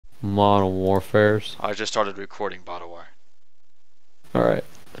Modern Warfares. I just started recording, by the way. Alright.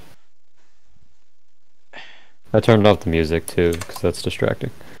 I turned off the music too, because that's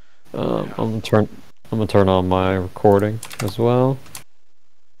distracting. Yeah. I'm gonna turn on my recording as well.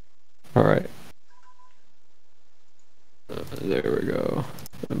 Alright. There we go.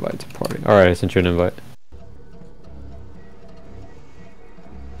 Invite to party. Alright, I sent you an invite.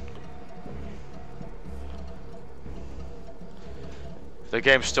 The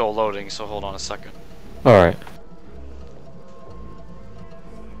game's still loading, so hold on a second. Alright.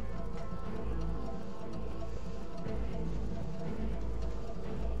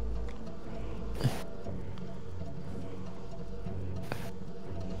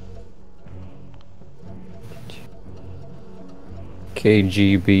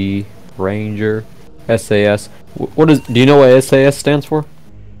 KGB, Ranger, SAS. What is? Do you know what SAS stands for?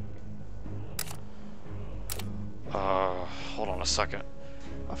 Hold on a second.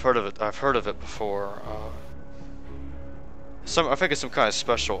 I've heard of it. I've heard of it before. I think it's some kind of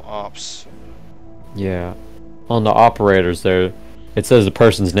special ops. Yeah. On the operators there, it says the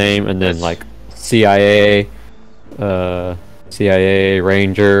person's name and then like CIA, CIA,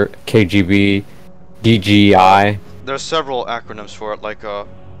 Ranger, KGB, DGI. There's several acronyms for it, like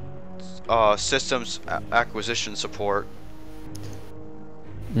Systems Acquisition Support.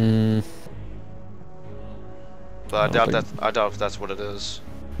 Mm. But I doubt if that's what it is.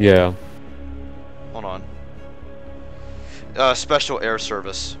 Yeah. Hold on. Special Air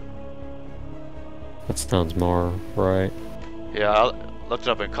Service. That sounds more right. Yeah, I looked it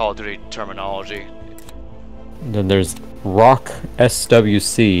up in Call of Duty terminology. And then there's ROC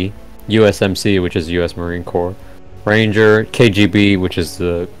SWC, USMC, which is U.S. Marine Corps, Ranger, KGB, which is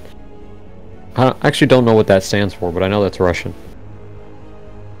the... I actually don't know what that stands for, but I know that's Russian.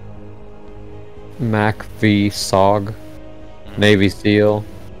 MAC V SOG, Navy SEAL,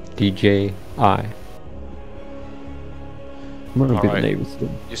 DJI. I'm gonna be the Navy SEAL.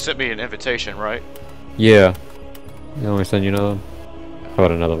 You sent me an invitation, right? Yeah. You want me to send you another one? How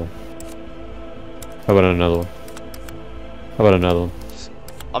about another one? How about another one? How about another one?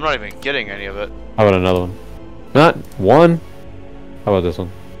 I'm not even getting any of it. How about another one? Not one. How about this one?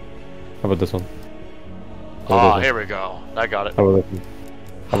 How about this one? Ah, here we go. I got it. How about this one?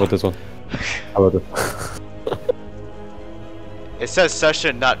 How about this one? How about this? It says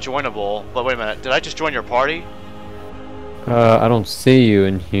session not joinable, but wait a minute. Did I just join your party? I don't see you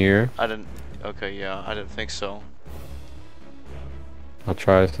in here. I didn't. Okay, yeah, I didn't think so. I'll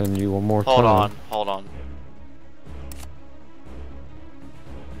try to send you one more time. Hold on, hold on.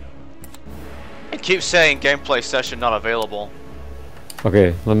 It keeps saying gameplay session not available.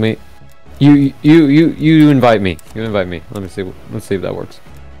 Okay, let me. You invite me. You invite me. Let me see. Let's see if that works.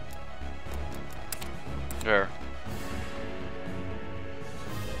 There.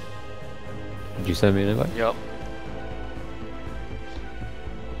 Did you send me an invite? Yep.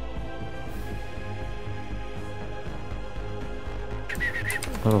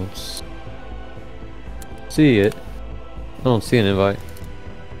 I don't see it. I don't see an invite.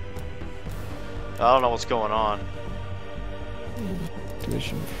 I don't know what's going on.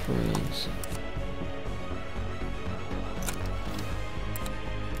 Division friends.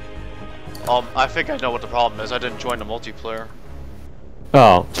 I think I know what the problem is. I didn't join the multiplayer.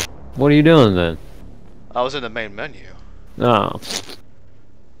 Oh, what are you doing then? I was in the main menu. Oh.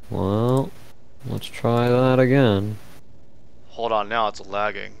 Well, let's try that again. Hold on, now it's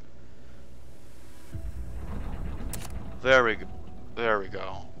lagging. There we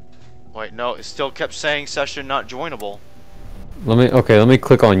go. Wait, no, it still kept saying session not joinable. Let me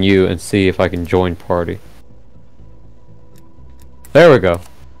click on you and see if I can join party. There we go.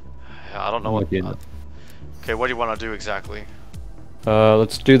 Yeah, I don't know what. Okay, what do you want to do exactly?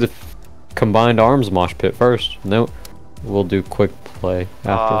 Let's do the combined arms mosh pit first. No, we'll do quick play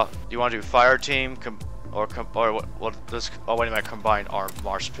after. You want to do fire team or what this? Oh wait a minute, combined arm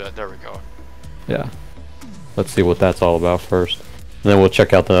mosh pit. There we go. Yeah. Let's see what that's all about first. And then we'll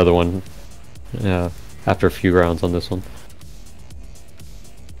check out the other one. Yeah, after a few rounds on this one.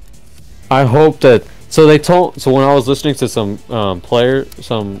 I hope that. So when I was listening to some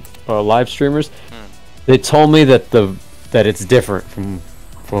live streamers, they told me that it's different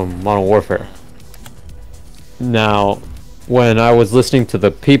from Modern Warfare. Now, when I was listening to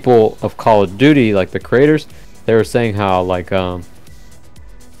the people of Call of Duty, like the creators, they were saying how like the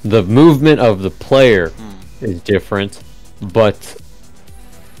movement of the player is different, but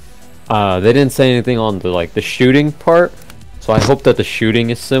they didn't say anything on the shooting part. So I hope that the shooting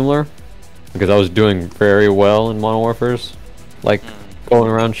is similar, because I was doing very well in Modern Warfare's going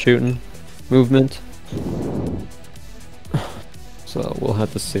around shooting movement. So we'll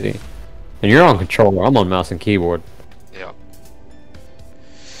have to see. And you're on controller. I'm on mouse and keyboard. Yeah.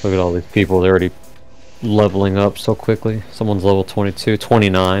 Look at all these people. They're already leveling up so quickly. Someone's level 22,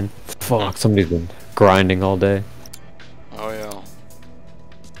 29. Fuck, somebody's been grinding all day. Oh yeah.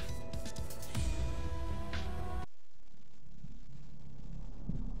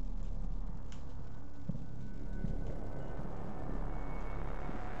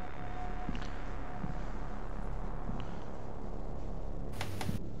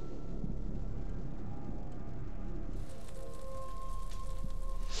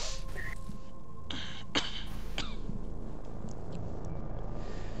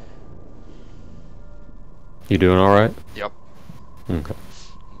 You doing alright? Yep. Okay.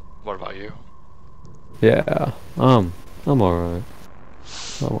 What about you? Yeah, I'm alright.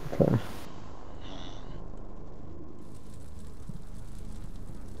 I'm okay.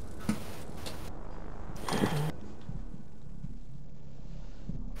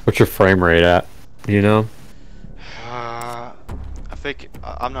 What's your frame rate at? You know? I think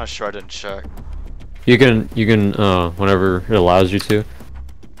I'm not sure. I didn't check. You can whenever it allows you to.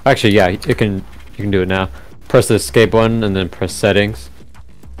 Actually, yeah, you can do it now. Press the escape button and then press settings.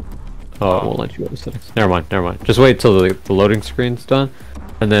 Oh, it won't let you go to settings. Never mind. Just wait till the loading screen's done,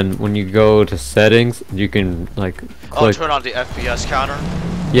 and then when you go to settings, you can like click. Oh, turn on the FPS counter.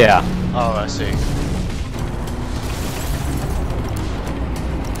 Yeah. Oh, I see.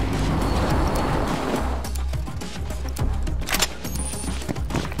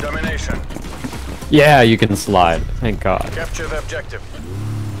 Domination. Yeah, you can slide. Thank God. Capture the objective.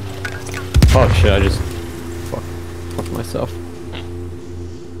 Oh shit! I just fucked myself.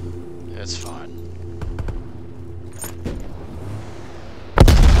 It's fine.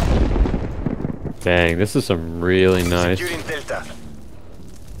 Dang, this is some really nice Securing Delta.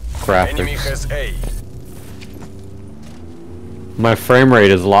 Enemy graphics. has A. My frame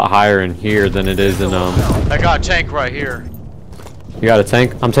rate is a lot higher in here than it is in I got a tank right here. You got a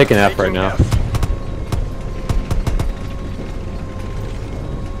tank? I'm taking F right Taking now. F.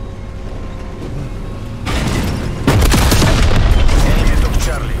 Enemy took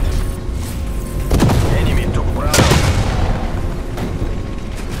Charlie. Enemy took Bravo.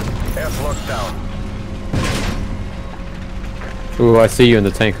 F locked down. Ooh, I see you in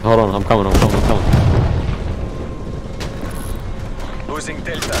the tank. Hold on, I'm coming. Losing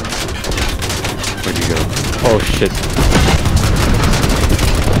Delta. Where'd you go? Oh shit.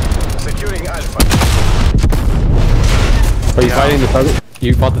 Securing Alpha. Are you fighting the target?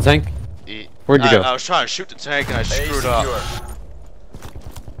 You fought the tank? Where'd you go? I was trying to shoot the tank and I A screwed secure. up.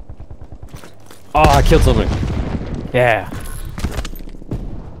 Oh, I killed somebody. Yeah.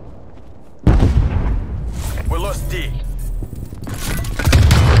 We lost D.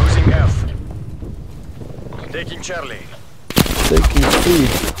 Losing F. Taking Charlie. Taking C.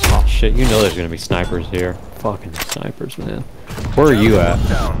 Oh shit, you know there's gonna be snipers here. Fucking snipers, man. Where are you at?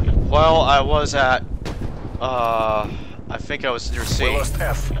 Down. Well, I was at, I think I was near C. We lost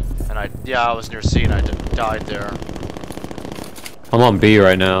F. And I was near C and I died there. I'm on B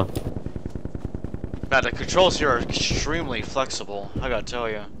right now. Man, the controls here are extremely flexible, I gotta tell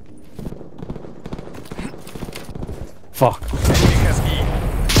you. Fuck. Enemy has E.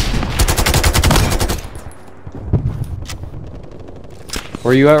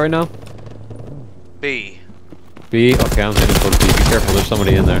 Where are you at right now? B. B? Okay, I'm heading towards B. Be careful, there's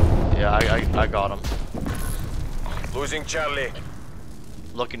somebody in there. Yeah, I got him. Losing Charlie.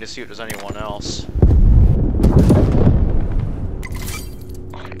 Looking to see if there's anyone else.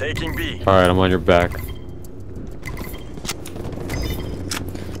 Taking B. Alright, I'm on your back.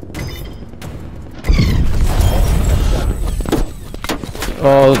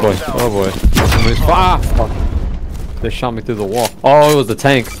 Oh boy, oh boy. Fuck! They shot me through the wall. Oh, it was the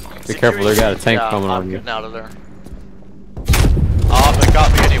tank. Be careful, they got a tank coming I'm on you. getting out of there. Oh, they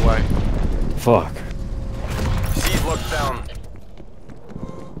got me anyway. Fuck. C's locked down.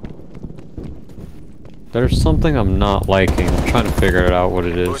 There's something I'm not liking. I'm trying to figure it out what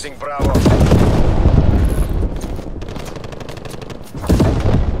it is. Losing Bravo.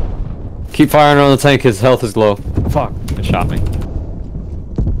 Keep firing on the tank, his health is low. Fuck, it shot me.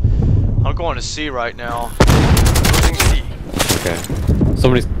 I'm going to C right now. Losing C. Okay.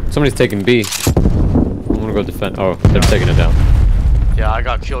 Somebody's taking B. I'm gonna go defend. Oh, they're taking it down. Yeah, I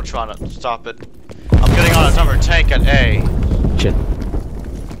got killed trying to stop it. I'm getting on another tank at A. Shit.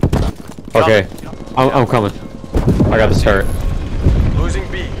 Okay, I'm coming. I got this turret. Losing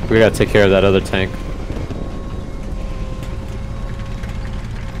B. We gotta take care of that other tank.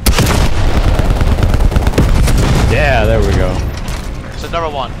 Yeah, there we go. So number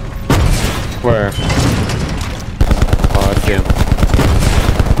one. Where? Oh, I see him.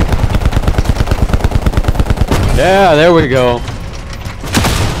 Yeah, there we go.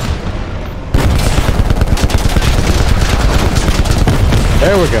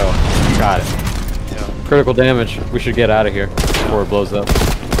 There we go. Got it. Yeah. Critical damage. We should get out of here before it blows up.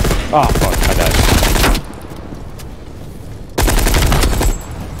 Oh fuck, I died.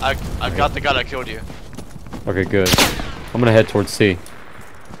 I got the guy that killed you. Okay, good. I'm gonna head towards C.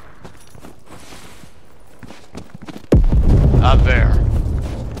 Up there.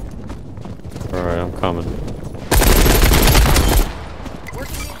 Alright, I'm coming.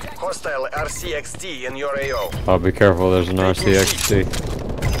 Hostile RCXD in your AO. Oh, be careful, there's an RCXD.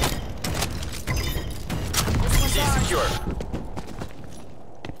 C secure.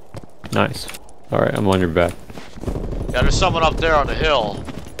 Nice. Alright, I'm on your back. Yeah, there's someone up there on the hill.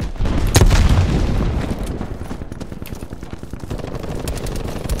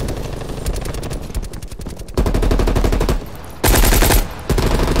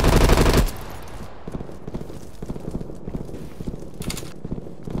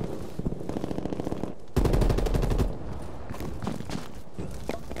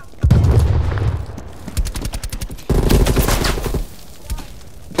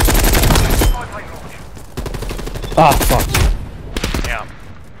 Ah, fuck. Yeah.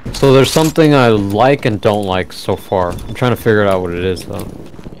 So there's something I like and don't like so far. I'm trying to figure out what it is, though.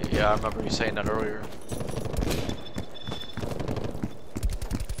 Yeah, I remember you saying that earlier.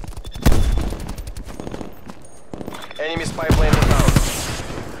 Enemy spy plane inbound.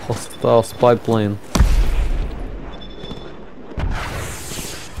 Hostile spy plane.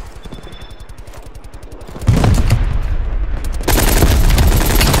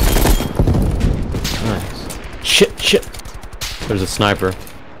 Nice. Shit. There's a sniper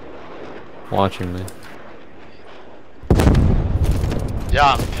watching me.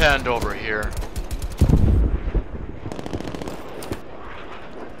 Yeah, I'm pinned over here.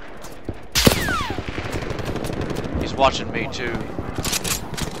 He's watching me too.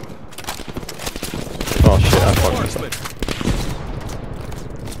 Oh shit, I fucked this up.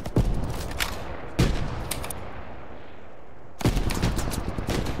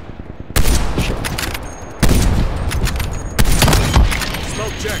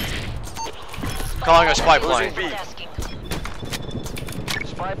 Smoke checked. Calling a spy Losing plane. B.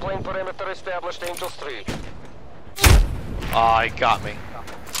 Spy plane perimeter established. Angels 3. Ah, he got me.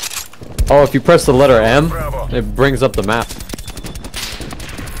 Oh, if you press the letter M, it brings up the map.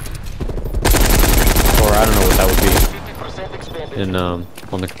 Or I don't know what that would 50% expanded. be in on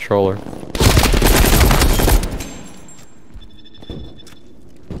the controller.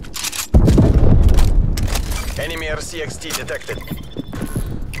 Enemy RCXD detected.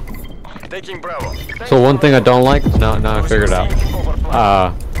 Taking Bravo. So one thing I don't like, now I figured out.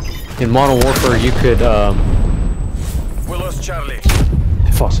 In Modern Warfare you could We lost Charlie.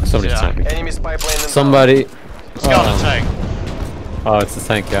 fuck, somebody's Yeah. tanking. Enemy spy plane inbound. Somebody Skeleton tank. Oh, it's the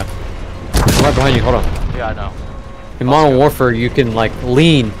tank, yeah. I'm right behind you, hold on. Yeah, I know. In Modern Warfare you can like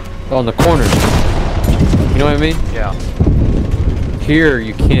lean on the corners. You know what I mean? Yeah. Here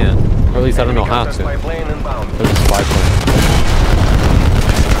you can. Or at least I don't know how Spy to. plane inbound. There's a spy plane.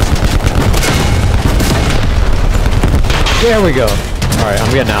 There we go. Alright,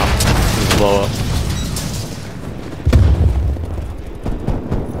 I'm getting out. This is blow up.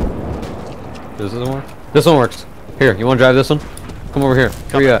 Does this one work? This one works. Here, you wanna drive this one? Come over here.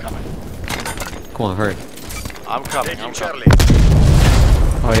 Where you at? Come on, hurry. I'm coming. Taking I'm Charlie. coming.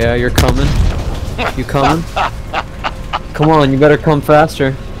 Oh yeah, you're coming? You coming? Come on, you better come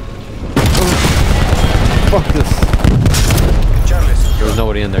faster. Fuck this. Charlie secure. There's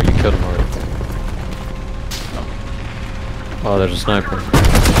nobody in there, you killed him already. Oh, there's a sniper.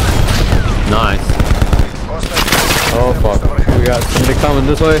 Nice. Oh fuck. We got somebody coming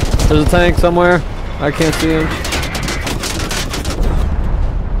this way. There's a tank somewhere. I can't see him.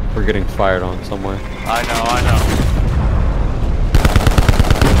 We're getting fired on somewhere. I know.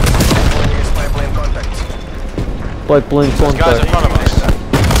 Enemy spy plane contact. Flight blink one Guys in front of us. I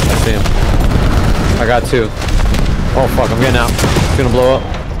see him. I got two. Oh fuck, I'm getting out. It's gonna blow up.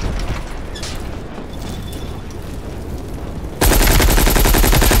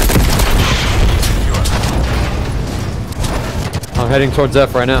 I'm heading towards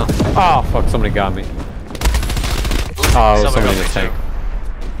F right now. Oh fuck, somebody got me. Oh, it was somebody in the tank.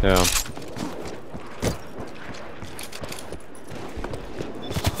 Yeah.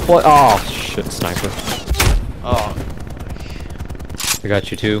 What? Oh shit, sniper. Oh, I got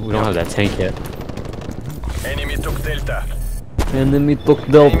you too. We don't have that tank yet. Enemy took Delta. Enemy took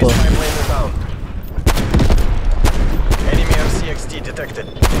Enemy Delta. spy plane inbound. Enemy RCXD detected.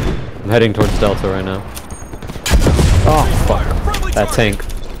 I'm heading towards Delta right now. Oh fuck. That tank.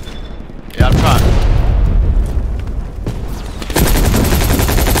 yeah, I'm trying.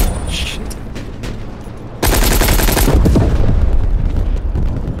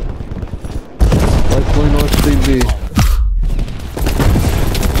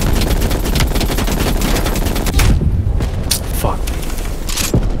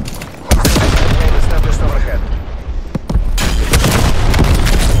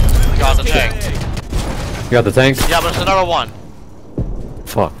 You got the tank? Yeah, but there's another one.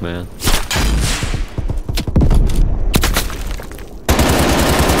 Fuck, man.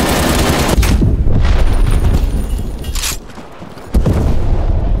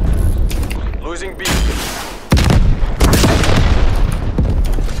 Losing B.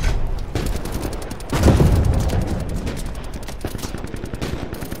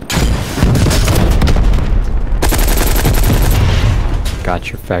 Got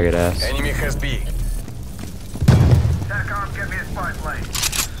your faggot ass. Enemy has B. TACOM, get me a spy plane.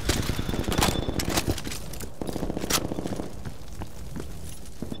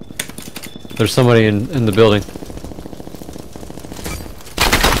 There's somebody in the building.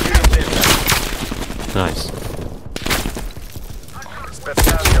 Nice.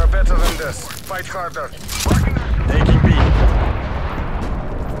 Spetsnaz, you're better than this. Fight harder. Taking B.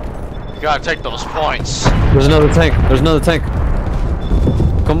 You gotta take those points. There's another tank. There's another tank.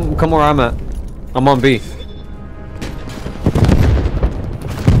 Come where I'm at. I'm on B.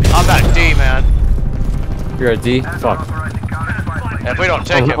 I'm at D, man. You're at D? Fuck. If we don't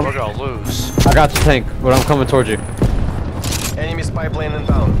take it, we're gonna lose. I got the tank, but I'm coming towards you. Enemy spy plane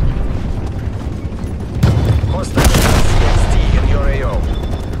inbound. Hostile XT in your AO.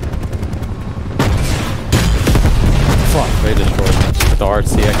 Fuck, they destroyed me. With the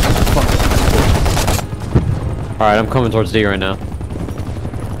RCX. Fuck. Alright, I'm coming towards D right now.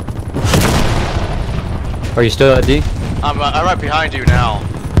 Are you still at D? I'm right behind you now.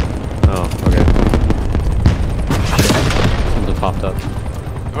 Oh, okay. Something popped up.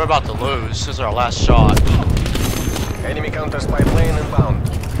 We're about to lose. This is our last shot. Enemy counter spy plane inbound.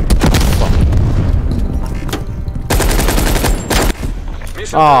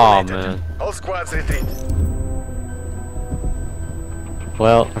 Mission Oh, terminated. man. All squads retreat.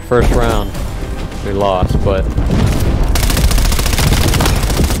 Well, our first round, we lost, but...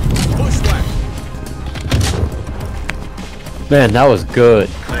 Bushwhack. Man, that was good.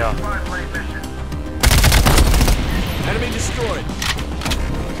 Yeah. Spy plane mission. Enemy destroyed.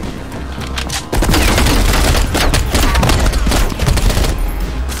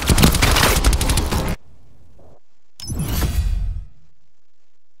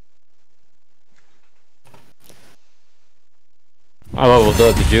 I leveled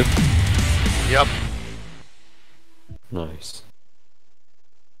up, did you? Yep. Nice.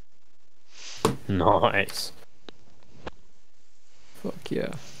 Nice. Fuck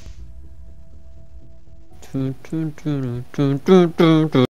yeah.